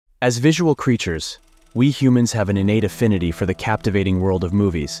As visual creatures, we humans have an innate affinity for the captivating world of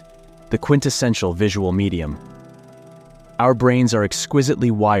movies, the quintessential visual medium. Our brains are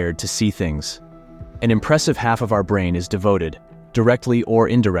exquisitely wired to see things. An impressive half of our brain is devoted, directly or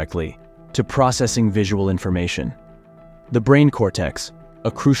indirectly, to processing visual information. The brain cortex,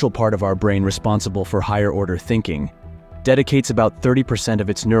 a crucial part of our brain responsible for higher-order thinking, dedicates about 30% of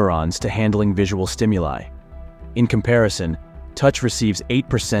its neurons to handling visual stimuli. In comparison, touch receives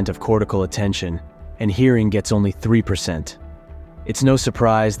 8% of cortical attention, and hearing gets only 3%. It's no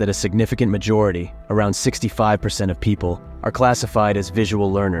surprise that a significant majority, around 65% of people, are classified as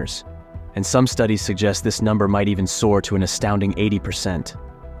visual learners, and some studies suggest this number might even soar to an astounding 80%.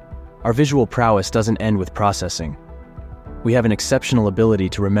 Our visual prowess doesn't end with processing. We have an exceptional ability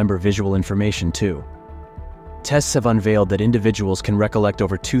to remember visual information too. Tests have unveiled that individuals can recollect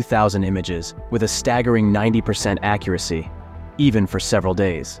over 2,000 images with a staggering 90% accuracy, even for several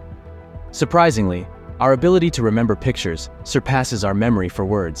days. Surprisingly, our ability to remember pictures surpasses our memory for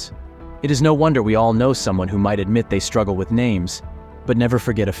words. It is no wonder we all know someone who might admit they struggle with names, but never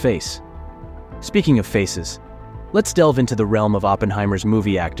forget a face. Speaking of faces, let's delve into the realm of Oppenheimer's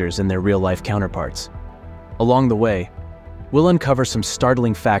movie actors and their real-life counterparts. Along the way, we'll uncover some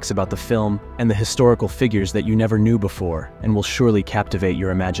startling facts about the film and the historical figures that you never knew before and will surely captivate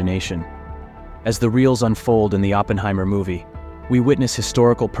your imagination. As the reels unfold in the Oppenheimer movie, we witness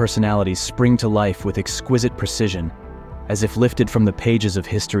historical personalities spring to life with exquisite precision, as if lifted from the pages of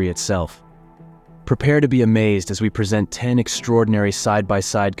history itself. Prepare to be amazed as we present 10 extraordinary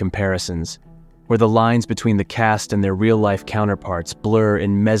side-by-side comparisons, where the lines between the cast and their real-life counterparts blur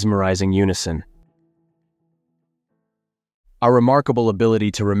in mesmerizing unison. Our remarkable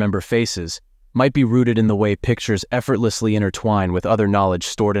ability to remember faces might be rooted in the way pictures effortlessly intertwine with other knowledge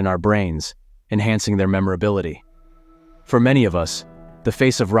stored in our brains, enhancing their memorability. For many of us, the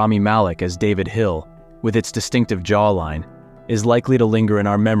face of Rami Malek as David Hill, with its distinctive jawline, is likely to linger in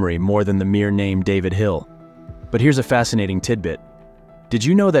our memory more than the mere name David Hill. But here's a fascinating tidbit. Did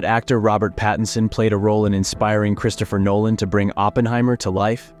you know that actor Robert Pattinson played a role in inspiring Christopher Nolan to bring Oppenheimer to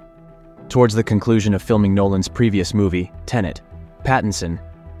life? Towards the conclusion of filming Nolan's previous movie, Tenet, Pattinson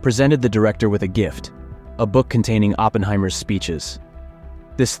presented the director with a gift, a book containing Oppenheimer's speeches.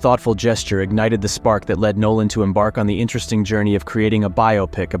 This thoughtful gesture ignited the spark that led Nolan to embark on the interesting journey of creating a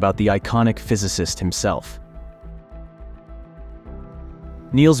biopic about the iconic physicist himself.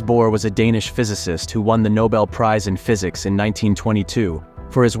 Niels Bohr was a Danish physicist who won the Nobel Prize in Physics in 1922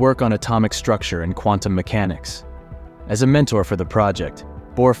 for his work on atomic structure and quantum mechanics. As a mentor for the project,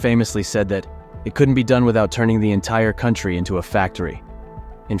 Bohr famously said that it couldn't be done without turning the entire country into a factory.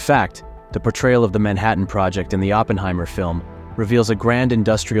 In fact, the portrayal of the Manhattan Project in the Oppenheimer film reveals a grand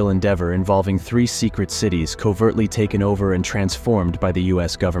industrial endeavor involving 3 secret cities covertly taken over and transformed by the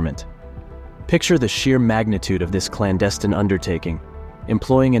US government. Picture the sheer magnitude of this clandestine undertaking,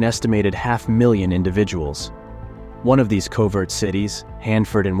 employing an estimated 500,000 individuals. One of these covert cities,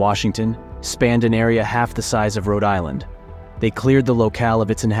 Hanford in Washington, spanned an area half the size of Rhode Island. They cleared the locale of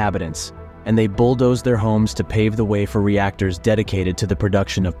its inhabitants, and they bulldozed their homes to pave the way for reactors dedicated to the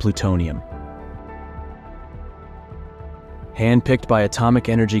production of plutonium. Handpicked by Atomic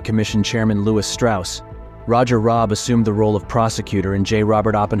Energy Commission Chairman Lewis Strauss, Roger Robb assumed the role of prosecutor in J.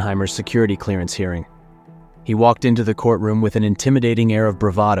 Robert Oppenheimer's security clearance hearing. He walked into the courtroom with an intimidating air of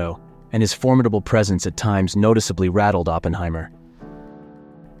bravado, and his formidable presence at times noticeably rattled Oppenheimer.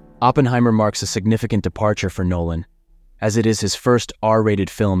 Oppenheimer marks a significant departure for Nolan, as it is his first R-rated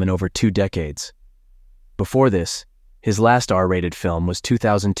film in over 2 decades. Before this, his last R-rated film was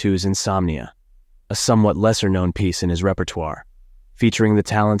 2002's Insomnia, a somewhat lesser-known piece in his repertoire, featuring the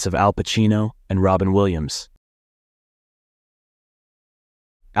talents of Al Pacino and Robin Williams.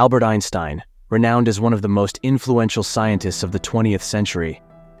 Albert Einstein, renowned as one of the most influential scientists of the 20th century,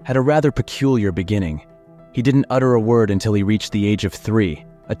 had a rather peculiar beginning. He didn't utter a word until he reached the age of 3,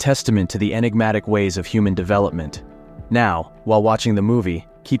 a testament to the enigmatic ways of human development. Now, while watching the movie,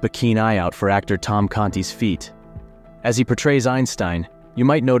 keep a keen eye out for actor Tom Conti's feet. As he portrays Einstein, you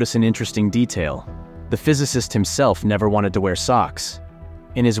might notice an interesting detail. The physicist himself never wanted to wear socks.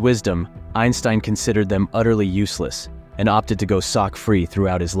 In his wisdom, Einstein considered them utterly useless and opted to go sock-free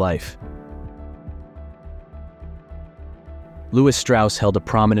throughout his life. Lewis Strauss held a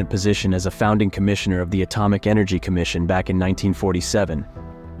prominent position as a founding commissioner of the Atomic Energy Commission back in 1947,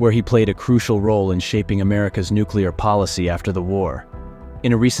 where he played a crucial role in shaping America's nuclear policy after the war.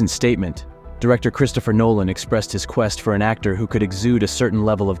 In a recent statement, director Christopher Nolan expressed his quest for an actor who could exude a certain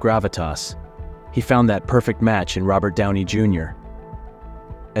level of gravitas. He found that perfect match in Robert Downey Jr.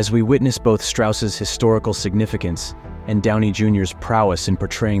 As we witness both Strauss's historical significance and Downey Jr.'s prowess in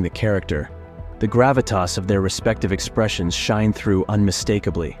portraying the character, the gravitas of their respective expressions shine through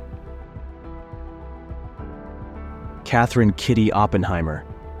unmistakably. Catherine Kitty Oppenheimer,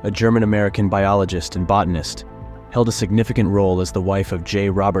 a German-American biologist and botanist, held a significant role as the wife of J.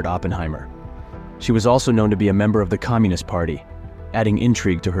 Robert Oppenheimer. She was also known to be a member of the Communist Party, adding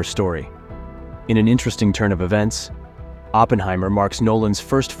intrigue to her story. In an interesting turn of events, Oppenheimer marks Nolan's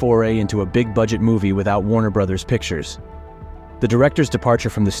first foray into a big-budget movie without Warner Bros. Pictures. The director's departure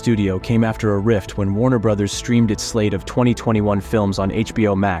from the studio came after a rift when Warner Bros. Streamed its slate of 2021 films on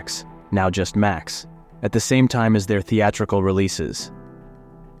HBO Max, now just Max, at the same time as their theatrical releases.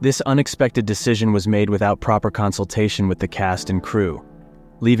 This unexpected decision was made without proper consultation with the cast and crew,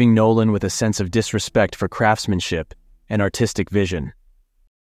 leaving Nolan with a sense of disrespect for craftsmanship and artistic vision.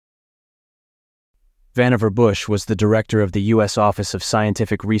 Vannevar Bush was the director of the U.S. Office of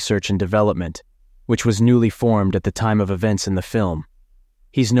Scientific Research and Development, which was newly formed at the time of events in the film.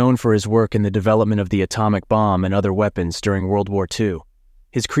 He's known for his work in the development of the atomic bomb and other weapons during World War II.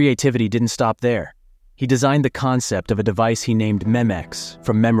 His creativity didn't stop there. He designed the concept of a device he named Memex,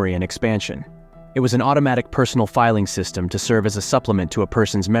 from memory and expansion. It was an automatic personal filing system to serve as a supplement to a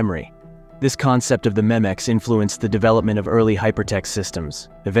person's memory. This concept of the Memex influenced the development of early hypertext systems,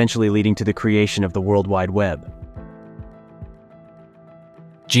 eventually leading to the creation of the World Wide Web.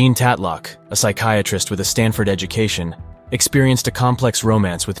 Jean Tatlock, a psychiatrist with a Stanford education, experienced a complex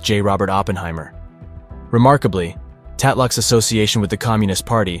romance with J. Robert Oppenheimer. Remarkably, Tatlock's association with the Communist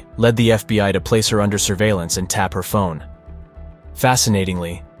Party led the FBI to place her under surveillance and tap her phone.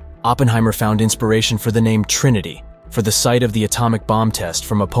 Fascinatingly, Oppenheimer found inspiration for the name Trinity for the site of the atomic bomb test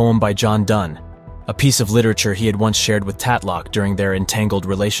from a poem by John Donne, a piece of literature he had once shared with Tatlock during their entangled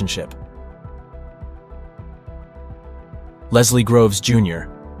relationship. Leslie Groves Jr.,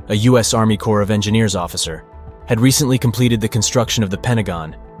 a U.S. Army Corps of Engineers officer, had recently completed the construction of the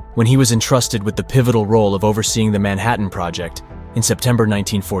Pentagon when he was entrusted with the pivotal role of overseeing the Manhattan Project in September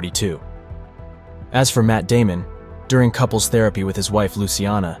 1942. As for Matt Damon, during couples therapy with his wife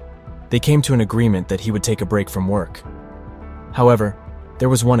Luciana, they came to an agreement that he would take a break from work. However, there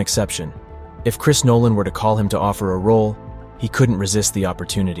was one exception. If Chris Nolan were to call him to offer a role, he couldn't resist the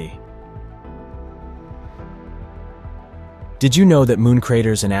opportunity. Did you know that moon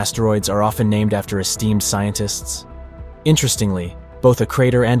craters and asteroids are often named after esteemed scientists? Interestingly, both a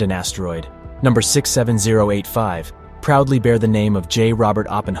crater and an asteroid, number 67085, proudly bear the name of J. Robert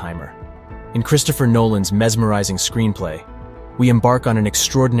Oppenheimer. In Christopher Nolan's mesmerizing screenplay, we embark on an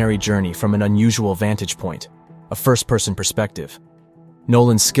extraordinary journey from an unusual vantage point, a first-person perspective.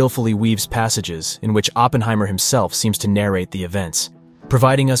 Nolan skillfully weaves passages in which Oppenheimer himself seems to narrate the events,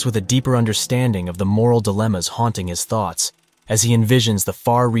 providing us with a deeper understanding of the moral dilemmas haunting his thoughts as he envisions the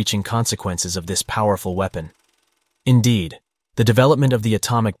far-reaching consequences of this powerful weapon. Indeed, the development of the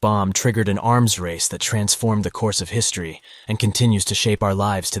atomic bomb triggered an arms race that transformed the course of history and continues to shape our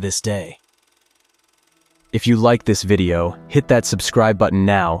lives to this day. If you like this video, hit that subscribe button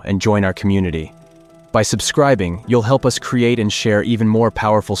now and join our community. By subscribing, you'll help us create and share even more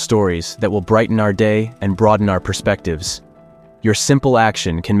powerful stories that will brighten our day and broaden our perspectives. Your simple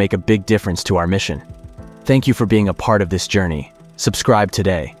action can make a big difference to our mission. Thank you for being a part of this journey. Subscribe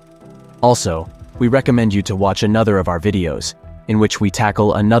today. Also, we recommend you to watch another of our videos, in which we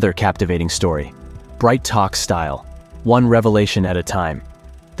tackle another captivating story, Bright Talk style, one revelation at a time.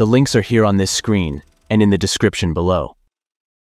 The links are here on this screen and in the description below.